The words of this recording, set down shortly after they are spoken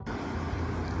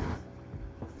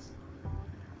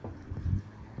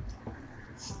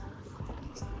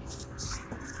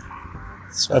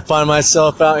So I find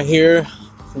myself out here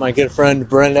with my good friend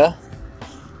Brenda.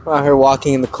 We're out here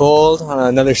walking in the cold on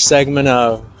another segment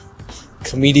of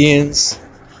comedians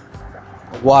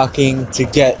walking to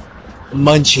get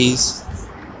munchies.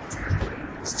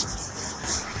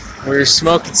 We're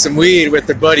smoking some weed with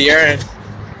our buddy Aaron.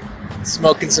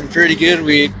 Smoking some pretty good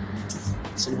weed.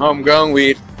 Some homegrown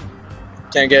weed.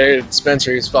 Can't get it at the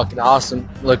dispensary. It's fucking awesome.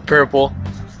 Look purple.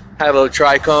 Had little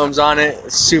trichomes on it.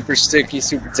 It's super sticky,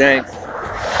 super dank.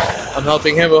 I'm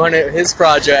helping him with one of his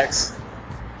projects.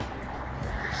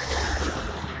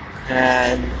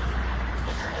 And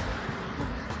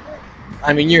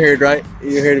I mean, you heard, right?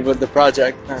 You heard about the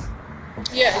project.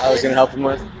 Yeah. I was gonna help him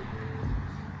with.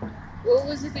 What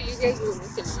was it that you guys were looking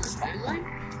at? The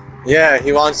timeline? Yeah,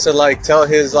 he wants to like tell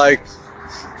his like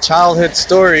childhood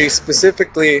story,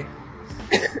 specifically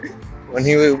when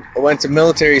he went to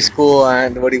military school,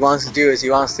 and what he wants to do is he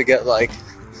wants to get like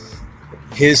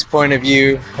his point of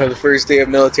view of the first day of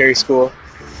military school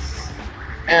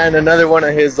and another one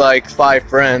of his like 5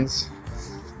 friends,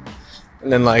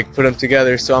 and then like put them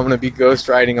together. So I'm gonna be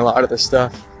ghostwriting a lot of the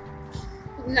stuff.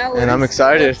 Now, and I'm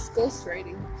excited. What's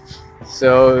ghostwriting?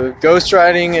 So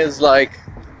ghostwriting is like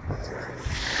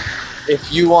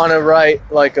if you want to write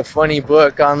like a funny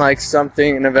book on like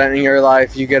something, an event in your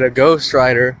life, you get a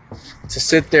ghostwriter to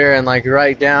sit there and like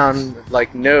write down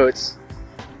like notes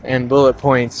and bullet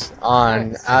points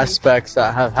on aspects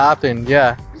that have happened.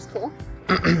 Yeah. That's cool.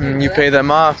 You pay them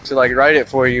off to like write it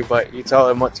for you, but you tell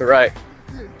them what to write.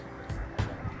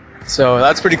 So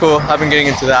that's pretty cool. I've been getting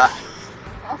into that.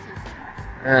 Awesome.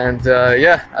 And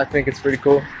yeah, I think it's pretty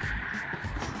cool.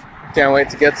 Can't wait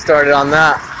to get started on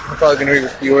that. I'm probably going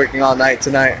to be working all night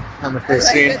tonight on the first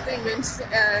scene.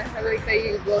 I like that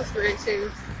you both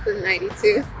mentioned the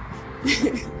 92.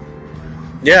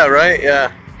 Yeah, right?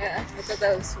 Yeah. Yeah, I thought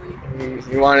that was funny.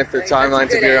 You wanted the timeline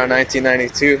to be around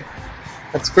 1992.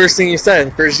 That's the first thing you said,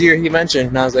 the first year he mentioned.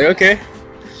 And I was like, okay.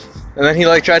 And then he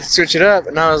like tried to switch it up,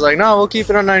 and I was like, no, we'll keep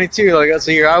it on 92. Like that's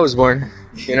the year I was born,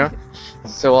 you know?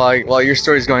 So while your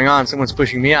story's going on, someone's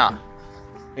pushing me out,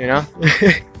 you know?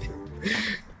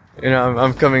 You know,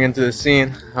 I'm coming into the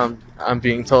scene. I'm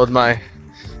being told my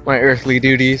earthly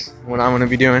duties, what I'm gonna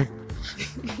be doing.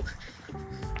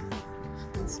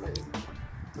 That's funny.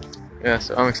 Yeah,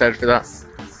 so I'm excited for that.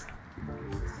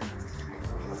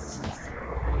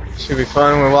 Should be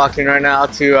fun. We're walking right now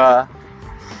to I'm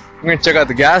gonna check out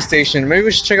the gas station. Maybe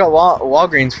we should check out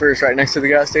Walgreens first, right next to the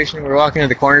gas station. We're walking to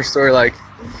the corner store like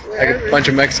a bunch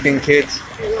of Mexican kids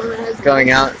going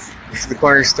out to the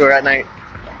corner store at night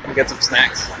and get some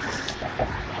snacks.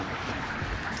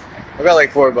 I got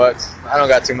like $4. I don't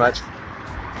got too much,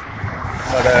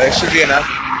 but it should be enough.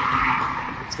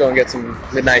 Let's go and get some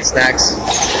midnight snacks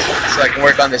so I can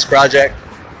work on this project.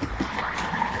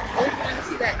 I want to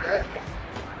see that duck.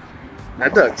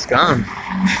 That duck's gone.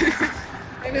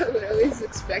 I know, but I always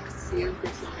expect to see him for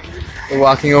some reason. We're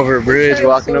walking over a bridge,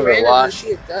 walking over a wash.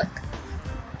 See a duck.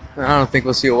 I don't think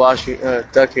we'll see a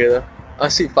duck here though. I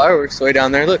see fireworks way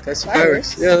down there. Look, I see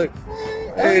fireworks. Yeah, look.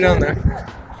 Way down there.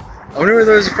 I wonder where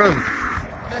those are from. I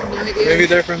have no idea. Maybe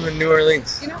they're from the New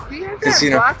Orleans. You know, we have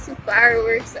Casino. got box of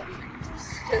fireworks that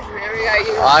just never got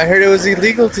used. I heard it was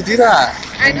illegal to do that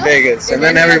in Vegas, and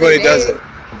then everybody does it.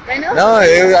 I know. No,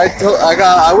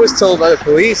 I was told by the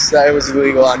police that it was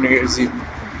illegal on New Year's Eve.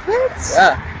 What?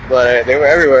 Yeah, but they were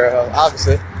everywhere,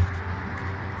 obviously.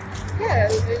 Yeah,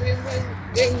 I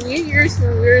mean, in New Year's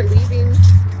when we were leaving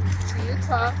to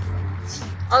Utah,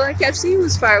 all I kept seeing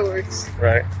was fireworks.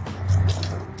 Right.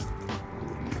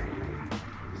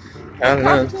 I don't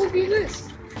know. Who told you this?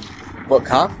 What,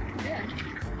 cop?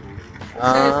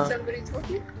 Yeah. Somebody told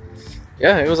you?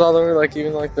 Yeah, it was all over, like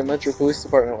even like the Metro Police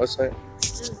Department website.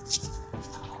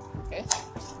 Okay.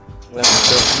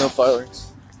 No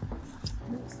fireworks.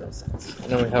 Makes no sense. I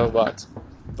know we have a box,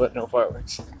 but no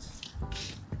fireworks.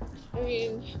 I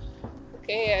mean,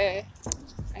 okay,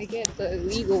 I get the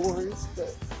legal ones,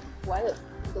 but why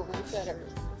the ones that are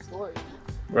stored?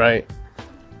 Right.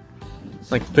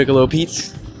 Like the Piccolo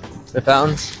Pete's, the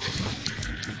fountains.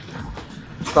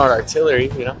 It's not artillery,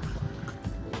 you know.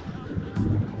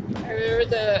 I remember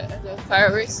the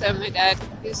fireworks that my dad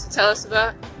used to tell us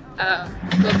about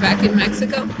back in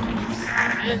Mexico.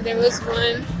 And there was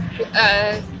one,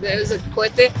 there was a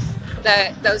cohete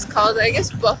that was called, I guess,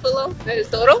 Buffalo, El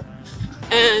Toro.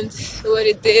 And what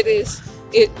it did is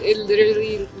it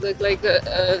literally looked like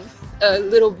a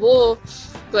little bull,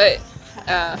 but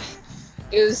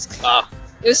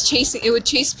it would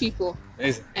chase people.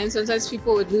 Amazing. And sometimes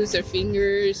people would lose their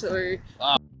fingers or